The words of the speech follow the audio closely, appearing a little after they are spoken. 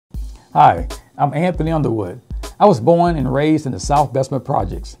Hi, I'm Anthony Underwood. I was born and raised in the South Bessemer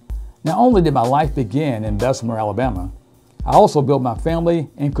projects. Not only did my life begin in Bessemer, Alabama, I also built my family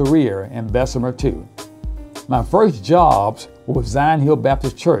and career in Bessemer too. My first jobs were with Zion Hill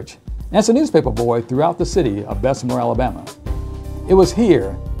Baptist Church as a newspaper boy throughout the city of Bessemer, Alabama. It was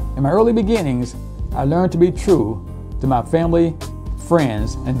here, in my early beginnings, I learned to be true to my family,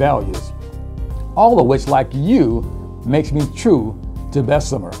 friends, and values, all of which, like you, makes me true to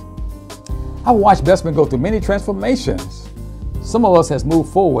Bessemer. I've watched Bessemer go through many transformations. Some of us has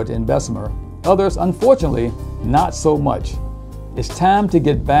moved forward in Bessemer, others, unfortunately, not so much. It's time to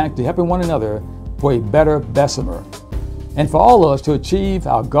get back to helping one another for a better Bessemer, and for all of us to achieve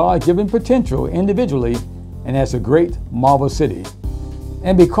our God-given potential individually and as a great, marvelous city.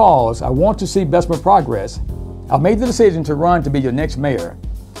 And because I want to see Bessemer progress, I've made the decision to run to be your next mayor.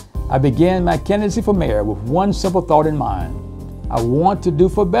 I began my candidacy for mayor with one simple thought in mind. I want to do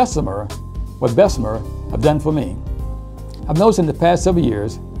for Bessemer what Bessemer have done for me. I've noticed in the past several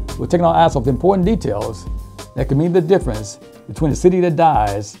years, we're taking our eyes off important details that can mean the difference between a city that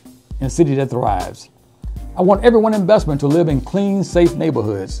dies and a city that thrives. I want everyone in Bessemer to live in clean, safe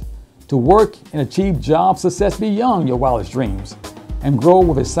neighborhoods, to work and achieve job success beyond your wildest dreams, and grow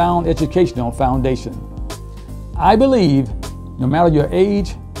with a sound educational foundation. I believe no matter your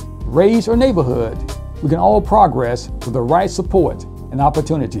age, race, or neighborhood, we can all progress with the right support and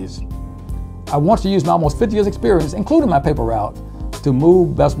opportunities. I want to use my almost 50 years experience, including my paper route, to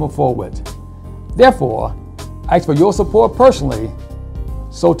move Bessemer forward. Therefore, I ask for your support personally,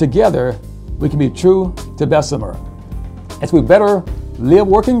 so together we can be true to Bessemer, as we better live,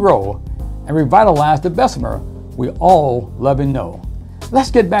 work, and grow, and revitalize the Bessemer we all love and know. Let's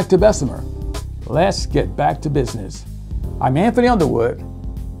get back to Bessemer. Let's get back to business. I'm Anthony Underwood.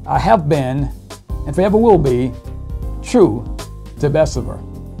 I have been, and forever will be, true to Bessemer.